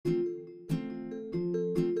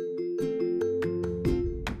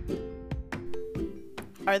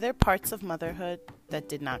Are there parts of motherhood that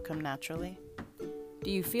did not come naturally? Do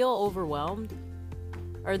you feel overwhelmed?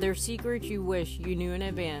 Are there secrets you wish you knew in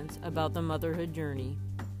advance about the motherhood journey?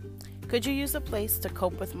 Could you use a place to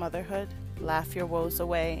cope with motherhood, laugh your woes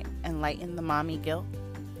away, and lighten the mommy guilt?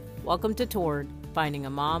 Welcome to Torn, Finding a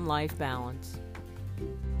Mom-Life Balance.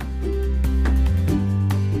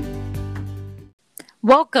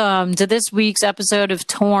 Welcome to this week's episode of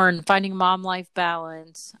Torn, Finding Mom-Life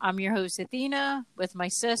Balance. I'm your host, Athena, with my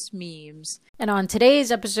sis, Memes. And on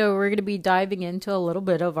today's episode, we're going to be diving into a little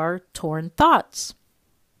bit of our torn thoughts.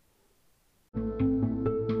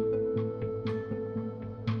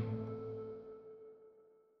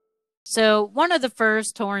 So one of the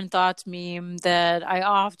first torn thoughts meme that I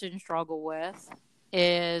often struggle with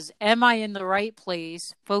is, am I in the right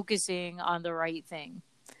place focusing on the right thing?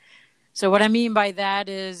 So what I mean by that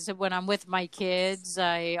is when I'm with my kids,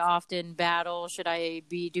 I often battle, should I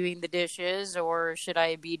be doing the dishes or should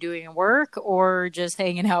I be doing work or just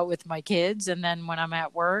hanging out with my kids? And then when I'm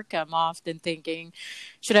at work, I'm often thinking,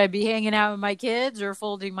 should I be hanging out with my kids or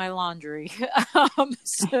folding my laundry?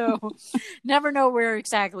 So never know where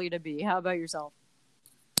exactly to be. How about yourself?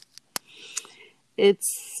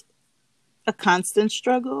 It's a constant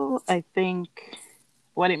struggle. I think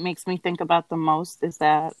what it makes me think about the most is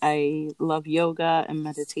that I love yoga and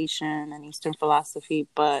meditation and Eastern philosophy,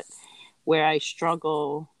 but where I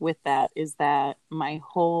struggle with that is that my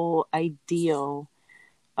whole ideal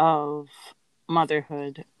of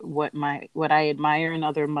motherhood, what I admire in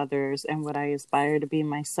other mothers and what I aspire to be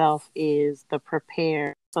myself, is the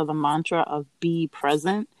prepare. So the mantra of be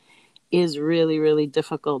present is really, really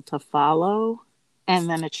difficult to follow and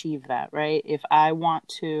then achieve that, right? If I want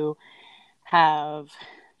to have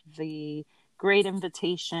the great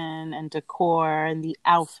invitation and decor and the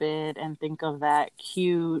outfit and think of that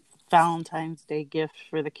cute Valentine's Day gift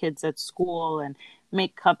for the kids at school and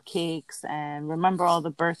make cupcakes and remember all the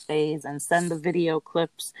birthdays and send the video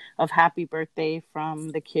clips of happy birthday from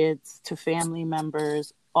the kids to family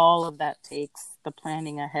members, all of that takes the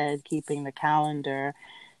planning ahead, keeping the calendar,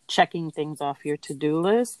 checking things off your to-do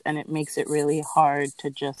list, and it makes it really hard to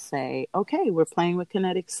just say, okay, we're playing with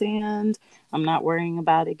kinetic sand. I'm not worrying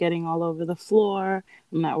about it getting all over the floor.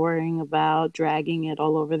 I'm not worrying about dragging it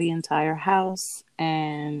all over the entire house,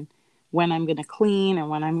 and when I'm going to clean and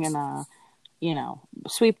when I'm going to,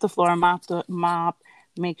 sweep the floor, mop,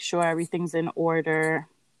 make sure everything's in order,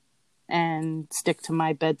 and stick to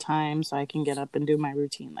my bedtime so I can get up and do my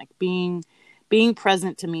routine. Like being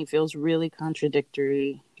present to me feels really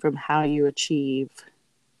contradictory from how you achieve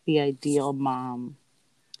the ideal mom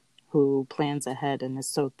who plans ahead and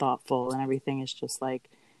is so thoughtful and everything is just like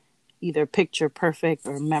either picture perfect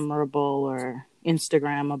or memorable or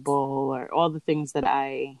Instagrammable or all the things that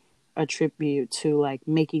I attribute to like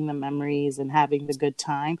making the memories and having the good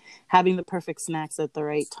time, having the perfect snacks at the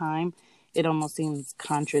right time. It almost seems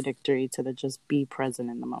contradictory to the just be present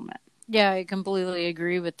in the moment. Yeah, I completely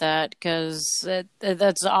agree with that because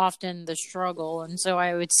that's often the struggle. And so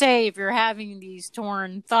I would say if you're having these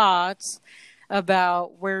torn thoughts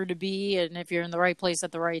about where to be and if you're in the right place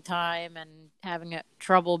at the right time and having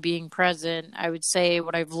trouble being present, I would say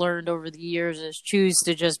what I've learned over the years is choose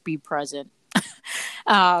to just be present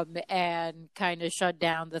and kind of shut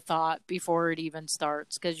down the thought before it even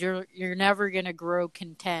starts, because you're never going to grow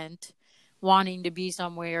content wanting to be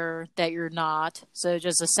somewhere that you're not. So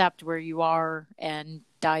just accept where you are and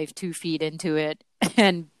dive 2 feet into it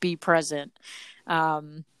and be present.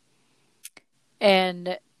 And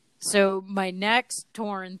so my next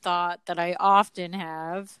torn thought that I often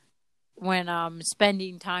have when I'm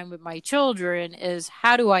spending time with my children is,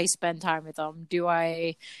 how do I spend time with them? Do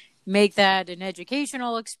I make that an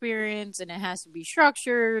educational experience and it has to be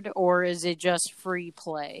structured, or is it just free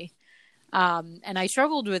play? And I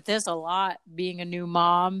struggled with this a lot being a new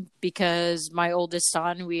mom because my oldest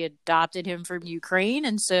son, we adopted him from Ukraine.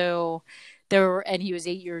 And so and he was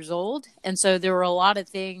 8 years old. And so there were a lot of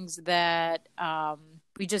things that,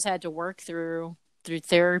 we just had to work through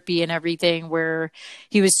therapy and everything, where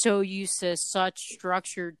he was so used to such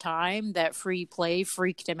structured time that free play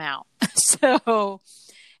freaked him out.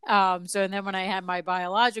 And then when I had my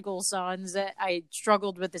biological sons, I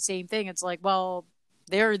struggled with the same thing. It's like, well,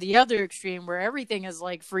 they're the other extreme where everything is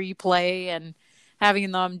like free play and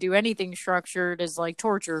having them do anything structured is like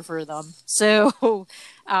torture for them. So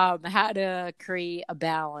how to create a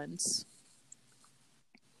balance.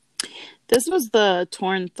 This was the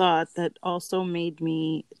torn thought that also made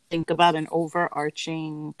me think about an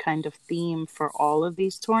overarching kind of theme for all of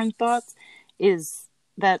these torn thoughts, is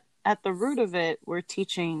that at the root of it, we're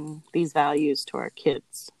teaching these values to our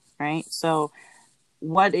kids, right? So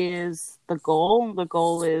what is the goal? The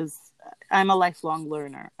goal is, I'm a lifelong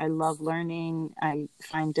learner. I love learning. I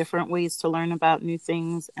find different ways to learn about new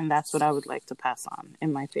things, and that's what I would like to pass on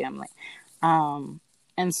in my family.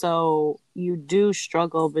 And so you do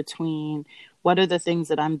struggle between what are the things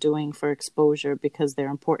that I'm doing for exposure because they're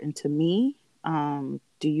important to me.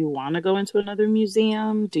 Do you want to go into another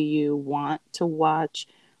museum? Do you want to watch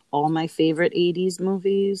all my favorite 80s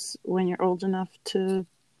movies when you're old enough to,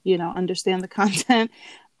 understand the content?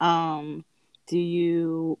 Do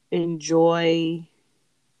you enjoy,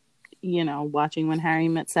 watching When Harry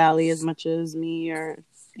Met Sally as much as me or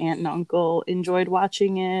aunt and uncle enjoyed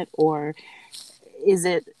watching it? Or is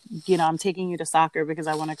it, I'm taking you to soccer because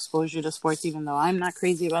I want to expose you to sports, even though I'm not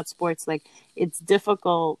crazy about sports? Like, it's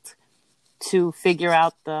difficult to figure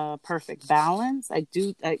out the perfect balance.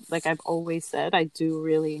 Like I've always said, I do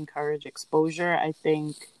really encourage exposure. I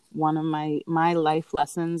think one of my life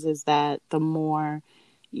lessons is that the more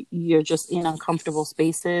you're just in uncomfortable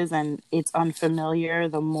spaces and it's unfamiliar,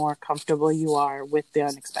 the more comfortable you are with the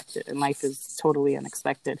unexpected. And life is totally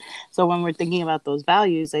unexpected. So when we're thinking about those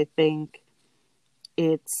values, I think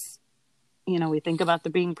it's, we think about the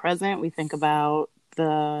being present, we think about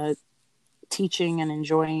the teaching and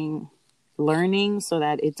enjoying learning so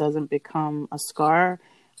that it doesn't become a scar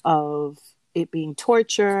of it being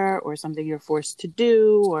torture or something you're forced to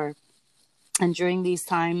do. And during these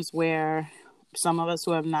times where some of us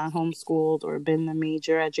who have not homeschooled or been the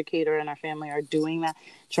major educator in our family are doing that,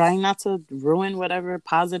 trying not to ruin whatever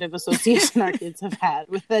positive association our kids have had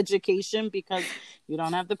with education because you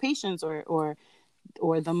don't have the patience or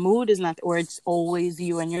the mood is not, or it's always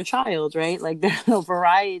you and your child, right? Like there's no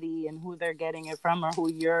variety in who they're getting it from or who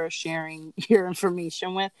you're sharing your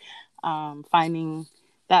information with. Finding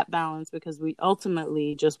that balance, because we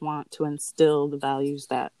ultimately just want to instill the values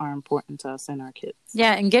that are important to us in our kids.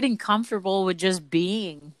 Yeah, and getting comfortable with just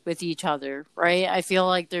being with each other, right? I feel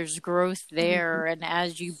like there's growth there. Mm-hmm. And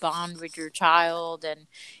as you bond with your child and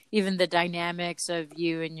even the dynamics of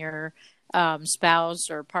you and your spouse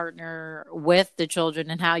or partner with the children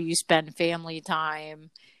and how you spend family time.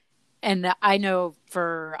 And I know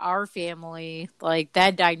for our family, like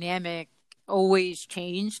that dynamic always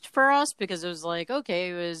changed for us because it was like, okay,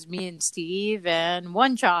 it was me and Steve and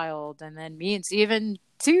one child, and then me and Steve and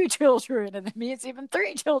 2 children, and then me and Steve and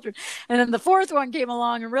 3 children. And then the 4th one came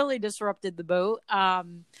along and really disrupted the boat.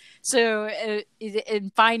 So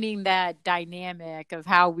in finding that dynamic of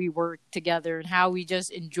how we work together and how we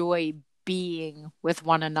just enjoy being with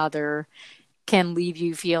one another can leave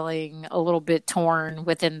you feeling a little bit torn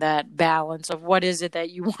within that balance of what is it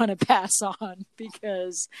that you want to pass on.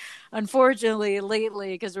 Because unfortunately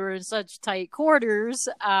lately, because we're in such tight quarters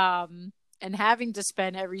and having to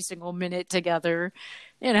spend every single minute together,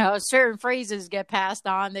 certain phrases get passed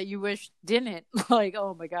on that you wish didn't. Like,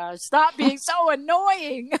 oh my gosh, stop being so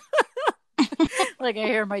annoying. Like I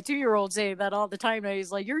hear my 2-year-old saying that all the time. And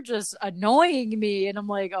he's like, you're just annoying me. And I'm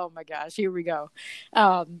like, oh my gosh, here we go.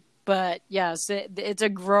 But yes, it's a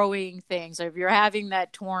growing thing. So if you're having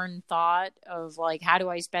that torn thought of like, how do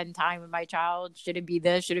I spend time with my child? Should it be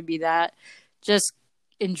this? Should it be that? Just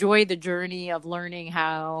enjoy the journey of learning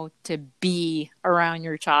how to be around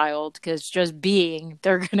your child, because just being,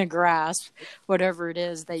 they're going to grasp whatever it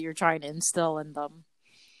is that you're trying to instill in them.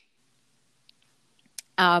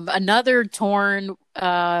 Another torn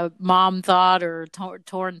mom thought or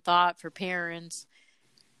torn thought for parents,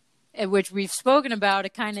 which we've spoken about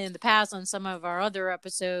it kind of in the past on some of our other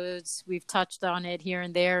episodes. We've touched on it here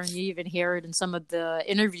and there, and you even hear it in some of the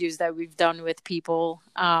interviews that we've done with people,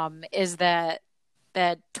 is that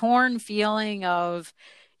torn feeling of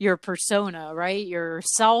your persona, right? Your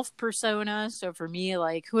self persona. So for me,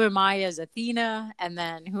 like, who am I as Athena? And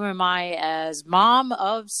then who am I as mom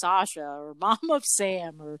of Sasha or mom of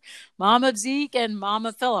Sam or mom of Zeke and mom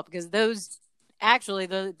of Philip? Because those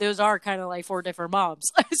are kind of like 4 different moms.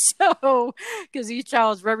 So, because each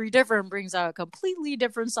child's very different, brings out a completely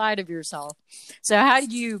different side of yourself. So how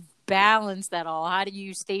do you balance that all? How do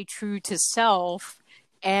you stay true to self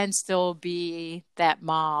and still be that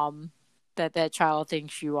mom that child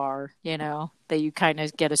thinks you are, that you kind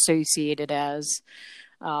of get associated as?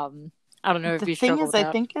 I don't know if you struggle with that.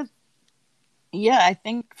 I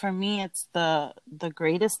think for me, it's the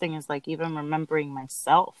greatest thing is like even remembering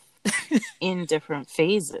myself in different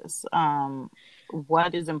phases.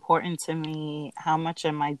 What is important to me? How much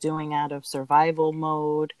am I doing out of survival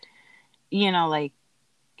mode? Like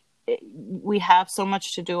we have so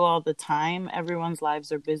much to do all the time. Everyone's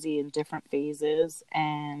lives are busy in different phases,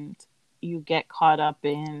 and you get caught up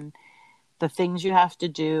in the things you have to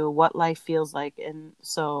do, what life feels like. And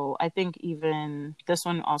so I think even this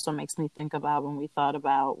one also makes me think about when we thought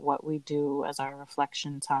about what we do as our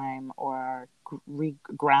reflection time or our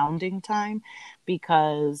grounding time,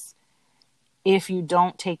 because if you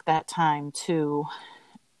don't take that time to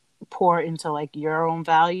pour into like your own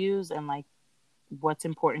values and like what's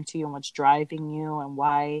important to you and what's driving you and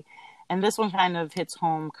why. And this one kind of hits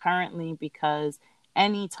home currently because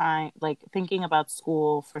anytime, like thinking about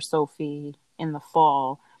school for Sophie in the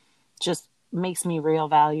fall just makes me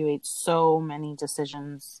reevaluate so many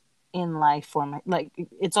decisions in life for my, like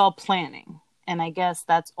it's all planning. And I guess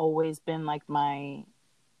that's always been like my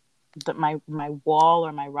wall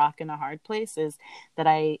or my rock in a hard place, is that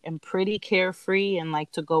I am pretty carefree and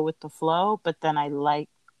like to go with the flow, but then I like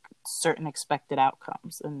certain expected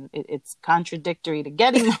outcomes, and it's contradictory to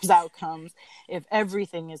getting those outcomes if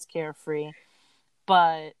everything is carefree.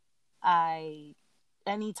 But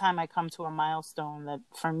anytime I come to a milestone, that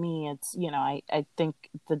for me it's, I think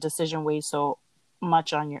the decision weighs so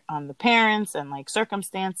much on the parents and like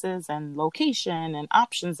circumstances and location and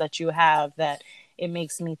options that you have, that it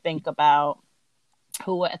makes me think about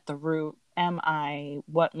who at the root am I,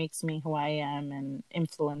 what makes me who I am and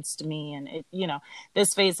influenced me. And it,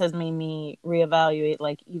 this phase has made me reevaluate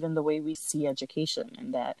like even the way we see education,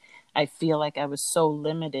 and that I feel like I was so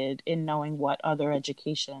limited in knowing what other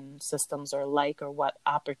education systems are like or what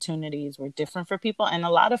opportunities were different for people. And a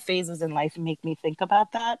lot of phases in life make me think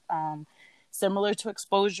about that. Similar to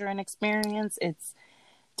exposure and experience, it's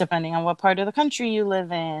depending on what part of the country you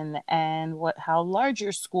live in and how large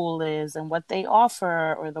your school is and what they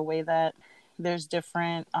offer, or the way that there's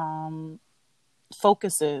different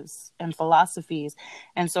focuses and philosophies.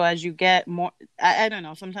 And so as you get more, I don't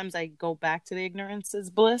know, sometimes I go back to the ignorance is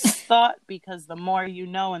bliss thought, because the more you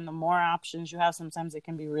know and the more options you have, sometimes it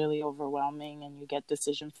can be really overwhelming and you get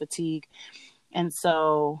decision fatigue. And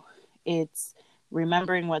so it's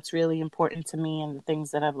remembering what's really important to me and the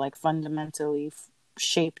things that have like fundamentally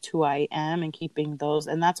shaped who I am and keeping those.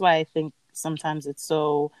 And that's why I think sometimes it's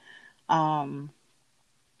so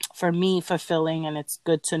for me fulfilling, and it's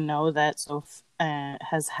good to know that Soph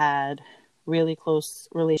has had really close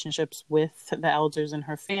relationships with the elders in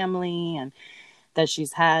her family, and that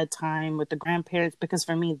she's had time with the grandparents, because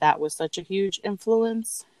for me that was such a huge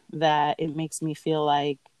influence that it makes me feel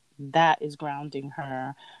like that is grounding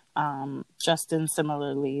her. Justin,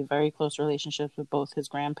 similarly, very close relationships with both his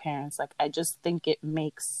grandparents. Like, I just think it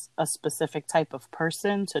makes a specific type of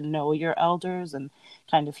person to know your elders and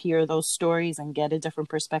kind of hear those stories and get a different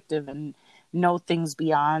perspective and know things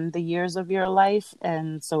beyond the years of your life.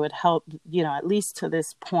 And so it helped, at least to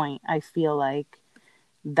this point, I feel like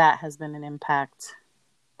that has been an impact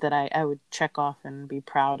that I would check off and be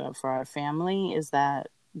proud of for our family, is that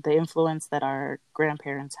the influence that our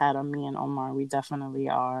grandparents had on me and Omar, we definitely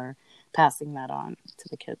are passing that on to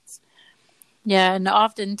the kids. Yeah, and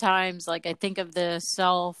oftentimes, like, I think of the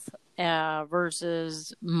self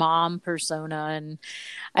versus mom persona, and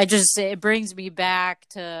it brings me back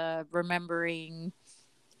to remembering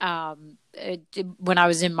when I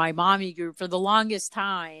was in my mommy group. For the longest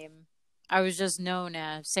time, I was just known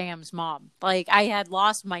as Sam's mom. Like, I had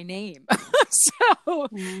lost my name. So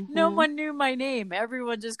no one knew my name.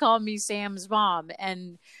 Everyone just called me Sam's mom.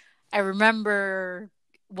 And I remember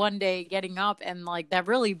one day getting up and like that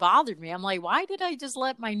really bothered me. I'm like, why did I just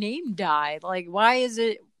let my name die? Like, why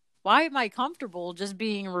am I comfortable just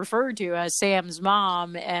being referred to as Sam's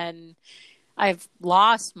mom? And I've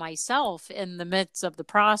lost myself in the midst of the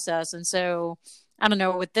process. And so I don't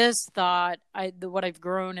know, with this thought, what I've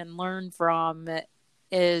grown and learned from it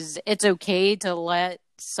is it's okay to let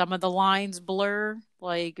some of the lines blur.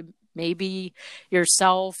 Like, maybe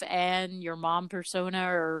yourself and your mom persona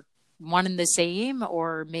are one and the same,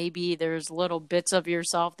 or maybe there's little bits of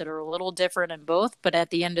yourself that are a little different in both, but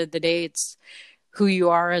at the end of the day, it's who you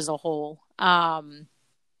are as a whole. And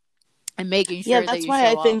making sure that you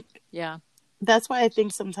show up. Yeah. That's why I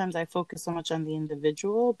think sometimes I focus so much on the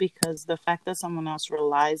individual, because the fact that someone else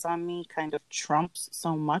relies on me kind of trumps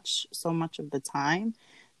so much of the time,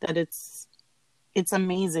 that it's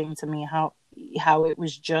amazing to me how it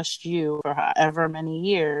was just you for however many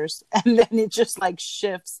years, and then it just like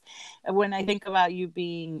shifts. When I think about you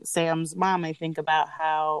being Sam's mom, I think about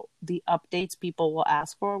how the updates people will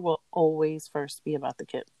ask for will always first be about the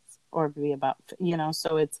kids, or be about,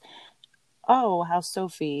 so it's, oh, how's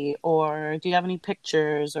Sophie? Or do you have any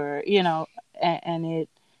pictures? Or, and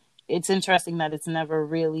it's interesting that it's never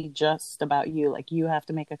really just about you. Like, you have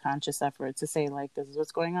to make a conscious effort to say, like, this is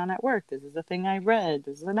what's going on at work. This is the thing I read.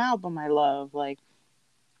 This is an album I love. Like,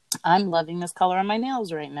 I'm loving this color on my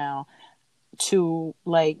nails right now. to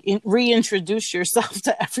like reintroduce yourself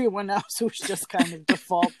to everyone else who's just kind of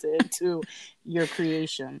defaulted to your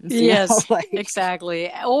creations. Yes, Like,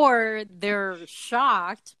 exactly. Or they're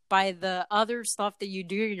shocked by the other stuff that you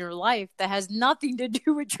do in your life that has nothing to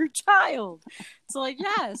do with your child. It's like,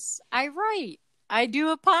 yes, I write. I do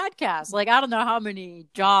a podcast. Like, I don't know how many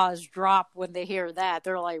jaws drop when they hear that.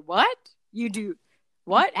 They're like, what? You do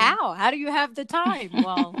what? How? How do you have the time?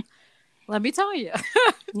 Well, let me tell you.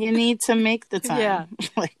 you need to make the time. Yeah.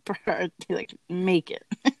 Like make it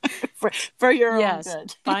for your Yes, own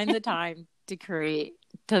good. find the time to create,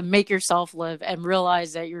 to make yourself live, and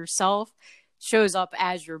realize that yourself shows up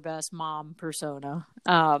as your best mom persona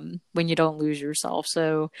when you don't lose yourself.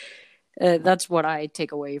 So that's what I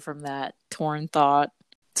take away from that torn thought.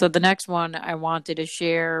 So the next one I wanted to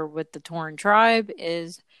share with the torn tribe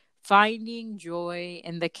is finding joy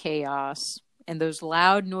in the chaos, in those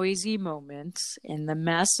loud, noisy moments, in the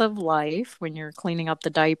mess of life when you're cleaning up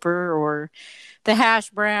the diaper, or the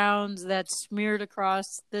hash browns that's smeared across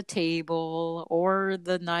the table, or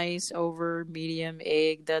the nice over medium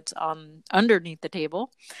egg that's on underneath the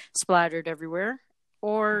table, splattered everywhere,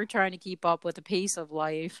 or trying to keep up with the pace of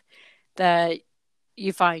life, that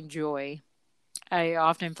you find joy. I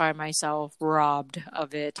often find myself robbed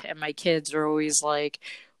of it, and my kids are always like,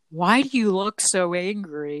 why do you look so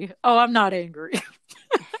angry? Oh, I'm not angry.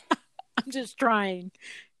 I'm just trying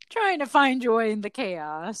to find joy in the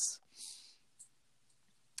chaos.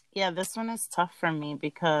 Yeah, this one is tough for me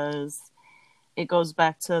because it goes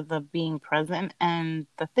back to the being present. And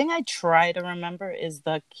the thing I try to remember is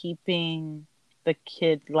the keeping the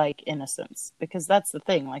kid like innocence, because that's the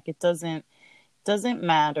thing. Like, it doesn't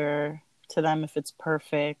matter to them if it's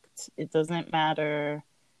perfect. It doesn't matter.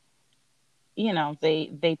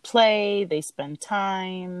 They play, they spend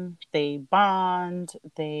time, they bond,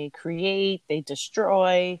 they create, they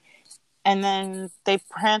destroy, and then they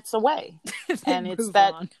prance away. And it's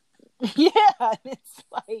that on. Yeah, it's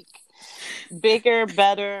like bigger,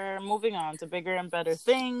 better, moving on to bigger and better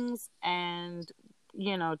things. And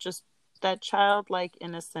just that childlike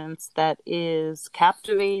innocence that is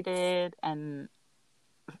captivated and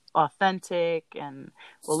authentic, and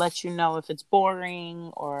will let you know if it's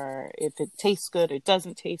boring or if it tastes good or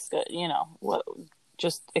doesn't taste good,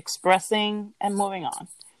 just expressing and moving on.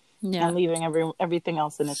 Yeah. And leaving everything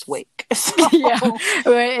else in its wake. So. Yeah.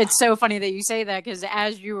 It's so funny that you say that, because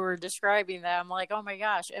as you were describing that, I'm like, oh my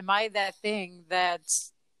gosh, am I that thing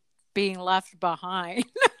that's being left behind,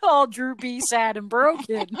 all droopy, sad, and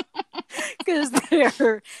broken? Because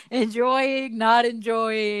they're enjoying, not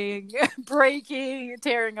enjoying, breaking,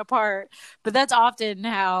 tearing apart. But that's often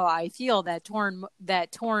how I feel, that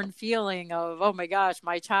torn feeling of, oh my gosh,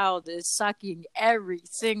 my child is sucking every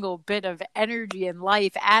single bit of energy and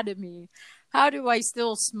life out of me. How do I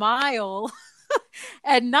still smile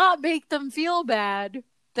and not make them feel bad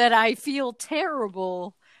that I feel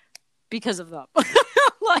terrible because of them?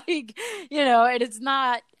 Like, and it's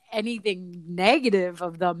not anything negative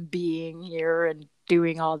of them being here and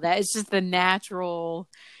doing all that. It's just the natural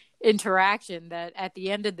interaction that at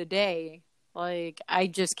the end of the day, like, I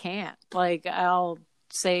just can't. Like, I'll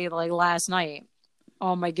say, like, last night,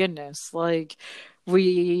 oh my goodness, like,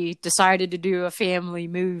 we decided to do a family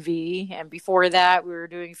movie, and before that we were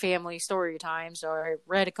doing family story time. So I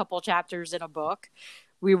read a couple chapters in a book.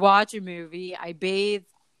 We watch a movie. I bathe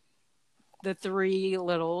the three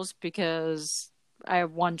littles because I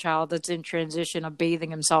have one child that's in transition of bathing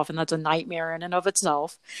himself, and that's a nightmare in and of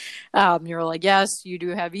itself. You're like, yes, you do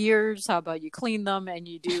have ears. How about you clean them? And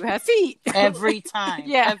you do have feet. Every time.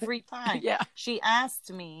 Yeah. Every time. Yeah. She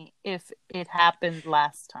asked me if it happened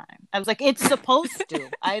last time. I was like, it's supposed to.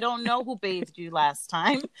 I don't know who bathed you last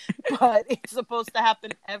time, but it's supposed to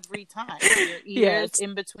happen every time. Your ears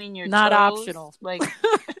in between your not toes. Not optional. Like,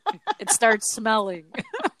 it starts smelling.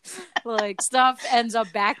 Like, stuff ends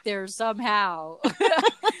up back there somehow.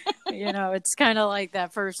 It's kind of like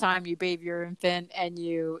that first time you bathe your infant and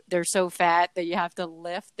they're so fat that you have to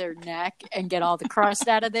lift their neck and get all the crust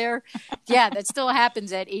out of there. Yeah, that still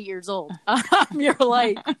happens at 8 years old. You're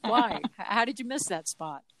like, why? How did you miss that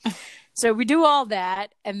spot? So we do all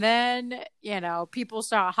that, and then, people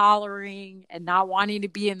start hollering and not wanting to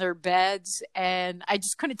be in their beds, and I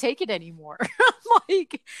just couldn't take it anymore.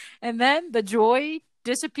 And then the joy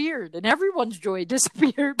disappeared, and everyone's joy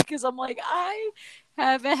disappeared, because I'm like, I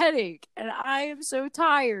have a headache and I am so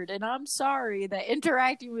tired, and I'm sorry that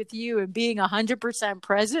interacting with you and being 100%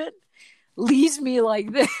 present leaves me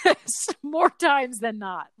like this more times than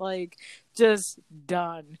not. Like, just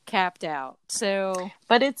done, capped out. So,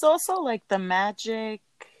 but it's also like the magic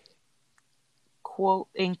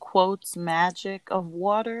in quotes magic of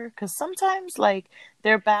water, because sometimes like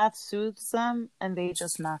their bath soothes them and they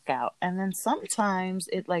just knock out, and then sometimes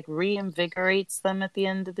it like reinvigorates them at the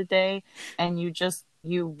end of the day, and you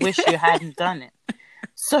wish you hadn't done it.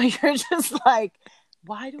 So you're just like,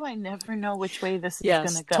 why do I never know which way this is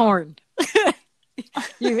gonna go? Torn.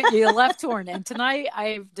 you left torn, and tonight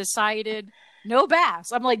I've decided no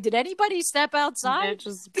baths. I'm like, did anybody step outside? They're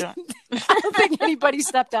just I don't think anybody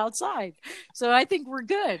stepped outside, so I think we're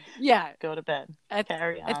good. Yeah, go to bed.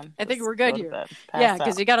 Carry on. I think we're good here. Yeah,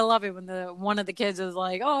 because you gotta love it when one of the kids is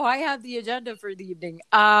like, "Oh, I have the agenda for the evening."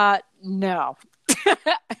 No, I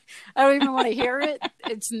don't even want to hear it.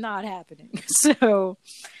 It's not happening. So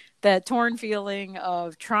that torn feeling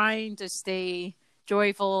of trying to stay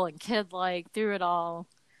joyful and kid-like through it all.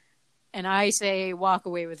 And I say walk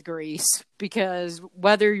away with grace, because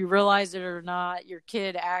whether you realize it or not, your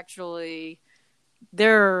kid actually,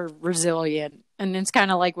 they're resilient. And it's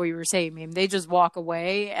kind of like what you were saying, Meme. They just walk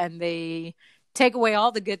away and they take away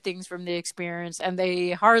all the good things from the experience, and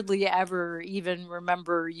they hardly ever even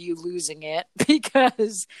remember you losing it,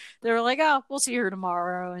 because they're like, oh, we'll see her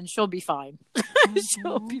tomorrow and she'll be fine.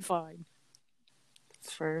 She'll be fine.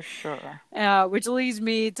 For sure. Which leads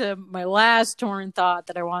me to my last torn thought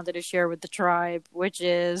that I wanted to share with the tribe, which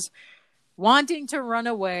is wanting to run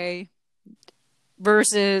away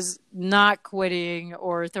versus not quitting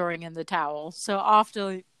or throwing in the towel. So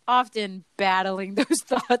often battling those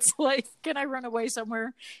thoughts, like, can I run away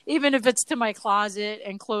somewhere? Even if it's to my closet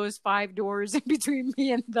and close 5 doors in between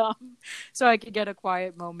me and them so I could get a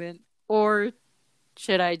quiet moment. Or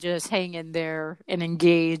should I just hang in there and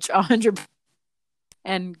engage 100%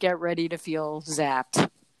 and get ready to feel zapped?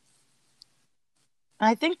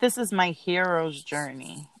 I think this is my hero's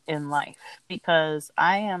journey in life, because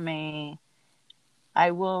I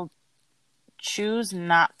will choose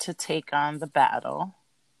not to take on the battle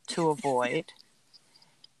to avoid.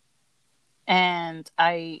 And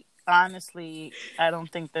I honestly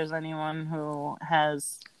don't think there's anyone who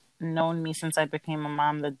has known me since I became a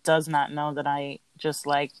mom that does not know that I just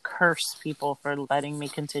like curse people for letting me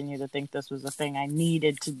continue to think this was a thing I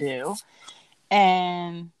needed to do,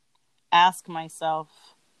 and ask myself,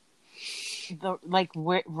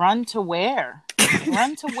 run to where?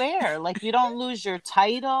 Run to where? Like, you don't lose your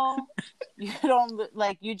title. You don't,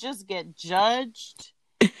 like, you just get judged.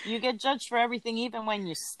 You get judged for everything, even when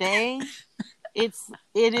you stay. It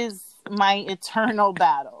is my eternal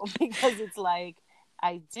battle, because it's like,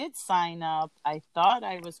 I did sign up. I thought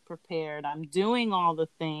I was prepared. I'm doing all the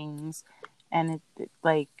things, and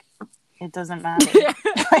it doesn't matter.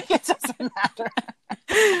 Like, it doesn't matter.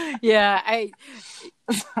 Yeah,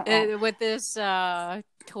 with this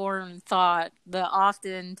torn thought,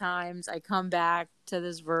 oftentimes I come back to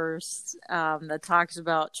this verse that talks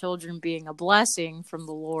about children being a blessing from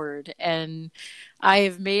the Lord, and I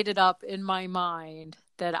have made it up in my mind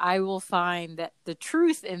that I will find that the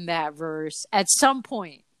truth in that verse at some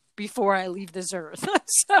point before I leave this earth.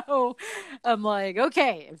 So I'm like,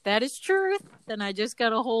 okay, if that is truth, then I just got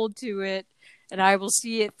to hold to it and I will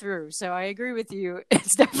see it through. So I agree with you.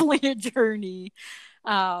 It's definitely a journey.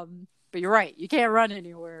 But you're right. You can't run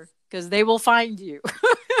anywhere because they will find you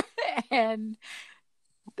and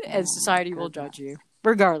society will judge you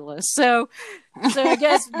regardless. So I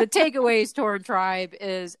guess the takeaways, Torn Tribe,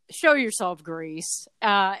 is show yourself grace.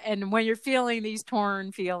 And when you're feeling these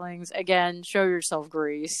torn feelings, again, show yourself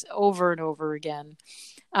grace over and over again.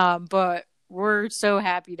 But we're so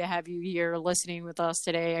happy to have you here listening with us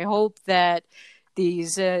today. I hope that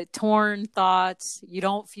these torn thoughts, you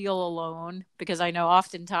don't feel alone, because I know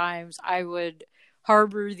oftentimes I would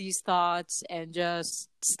harbor these thoughts and just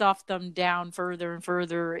stuff them down further and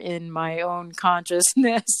further in my own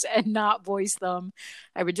consciousness and not voice them.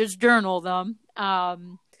 I would just journal them.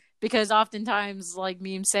 Because oftentimes, like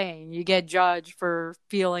me saying, you get judged for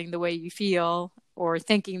feeling the way you feel or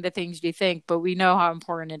thinking the things you think, but we know how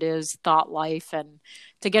important it is, thought life, and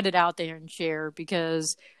to get it out there and share,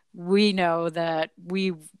 because we know that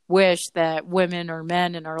we wish that women or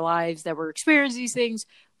men in our lives that were experiencing these things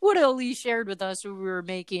would have at least shared with us when we were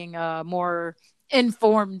making a more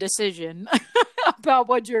informed decision about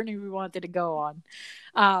what journey we wanted to go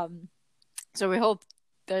on. So we hope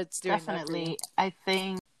that's doing definitely. I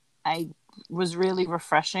think I was really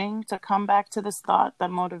refreshing to come back to this thought that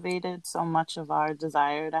motivated so much of our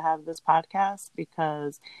desire to have this podcast,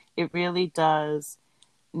 because it really does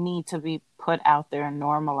need to be put out there and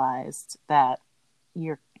normalized that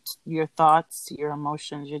your thoughts, your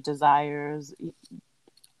emotions, your desires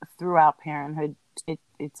throughout parenthood,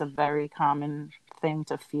 it's a very common thing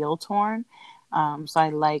to feel torn. So I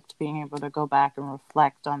liked being able to go back and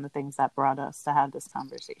reflect on the things that brought us to have this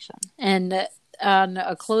conversation. And on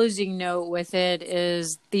a closing note with it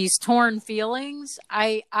is these torn feelings.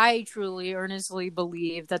 I truly, earnestly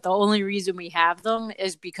believe that the only reason we have them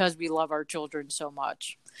is because we love our children so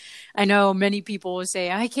much. I know many people will say,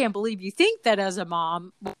 I can't believe you think that as a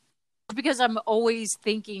mom. Because I'm always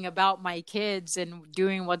thinking about my kids and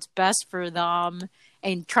doing what's best for them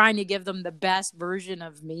and trying to give them the best version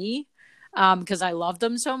of me. Because I love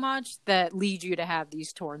them so much, that lead you to have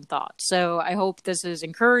these torn thoughts. So I hope this is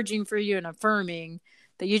encouraging for you and affirming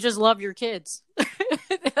that you just love your kids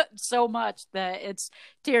so much that it's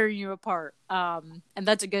tearing you apart. And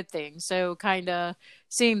that's a good thing. So kind of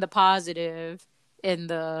seeing the positive in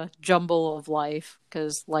the jumble of life,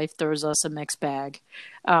 because life throws us a mixed bag.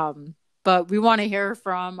 But we want to hear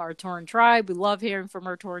from our Torn tribe. We love hearing from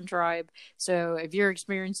our Torn tribe. So if you're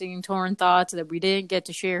experiencing torn thoughts that we didn't get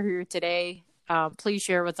to share here today, please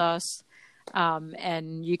share with us.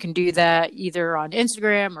 And you can do that either on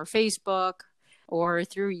Instagram or Facebook or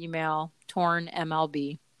through email,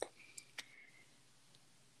 tornmlb.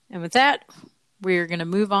 And with that, we're going to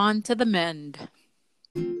move on to the mend.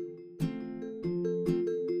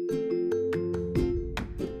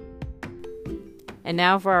 And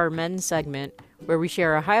now for our men's segment, where we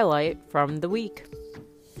share a highlight from the week.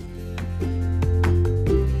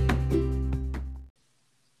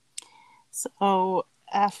 So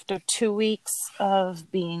after 2 weeks of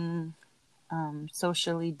being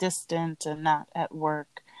socially distant and not at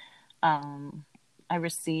work, I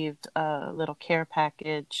received a little care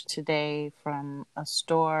package today from a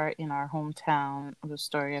store in our hometown of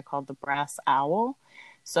Astoria called the Brass Owl.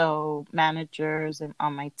 So managers and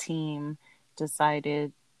on my team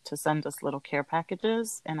decided to send us little care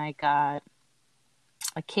packages, and I got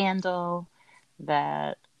a candle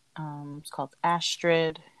that is called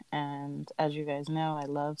Astrid, and as you guys know, I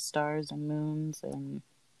love stars and moons and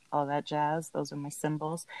all that jazz. Those are my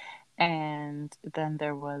symbols. And then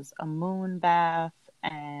there was a moon bath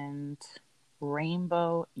and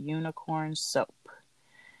rainbow unicorn soap.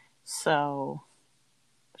 So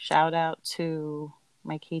shout out to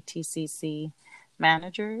my KTCC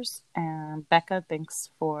managers, and Becca,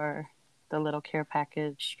 thanks for the little care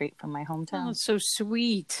package straight from my hometown. Oh, that's so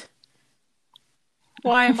sweet.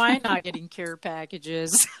 Why am I not getting care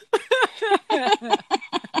packages? I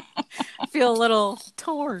feel a little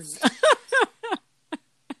torn.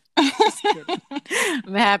 Just kidding.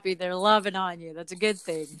 I'm happy they're loving on you. That's a good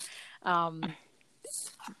thing.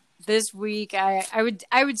 This week, I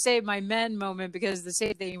would say my men moment, because the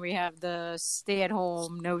same thing, we have the stay at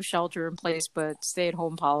home, no shelter in place, but stay at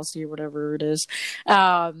home policy or whatever it is.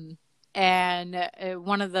 And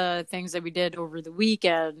one of the things that we did over the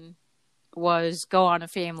weekend was go on a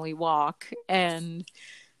family walk, and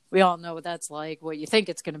we all know what that's like, what you think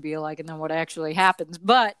it's going to be like, and then what actually happens.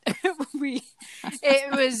 But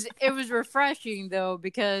it was refreshing though,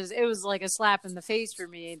 because it was like a slap in the face for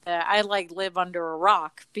me that I live under a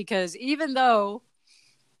rock, because even though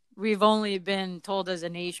we've only been told as a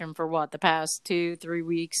nation for the past 2-3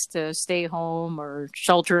 weeks to stay home or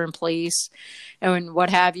shelter in place and what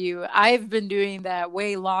have you, I've been doing that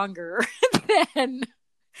way longer than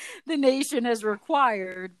the nation has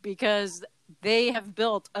required, because they have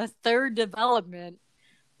built a third development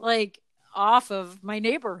off of my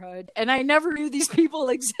neighborhood, and I never knew these people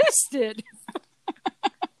existed.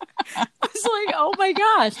 I was like, oh my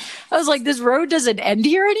gosh. I was like, this road doesn't end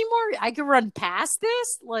here anymore? I can run past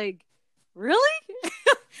this? Really?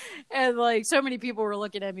 And so many people were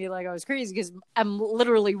looking at me like I was crazy, because I'm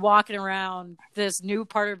literally walking around this new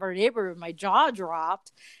part of our neighborhood. My jaw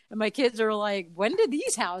dropped, and my kids are like, when did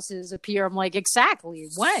these houses appear? I'm like, exactly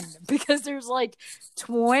when? Because there's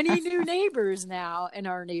 20 new neighbors now in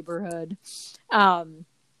our neighborhood. So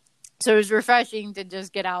it was refreshing to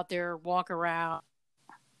just get out there, walk around.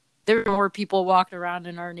 There are more people walking around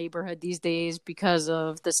in our neighborhood these days because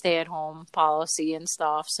of the stay-at-home policy and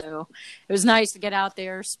stuff. So it was nice to get out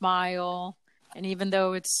there, smile, and even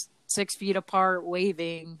though it's 6 feet apart,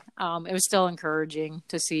 waving, it was still encouraging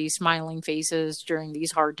to see smiling faces during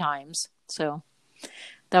these hard times. So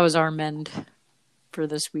that was our mend for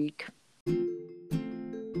this week.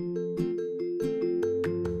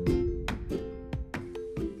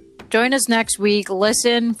 Join us next week.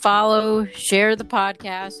 Listen, follow, share the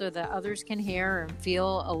podcast so that others can hear and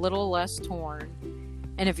feel a little less torn.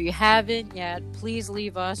 And if you haven't yet, please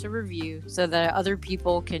leave us a review so that other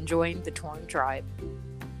people can join the Torn tribe.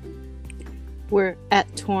 We're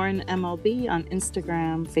at Torn MLB on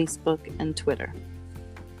Instagram, Facebook, and Twitter.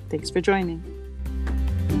 Thanks for joining.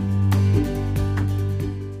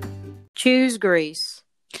 Choose grace.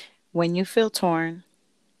 When you feel torn,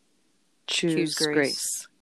 choose Choose grace. grace.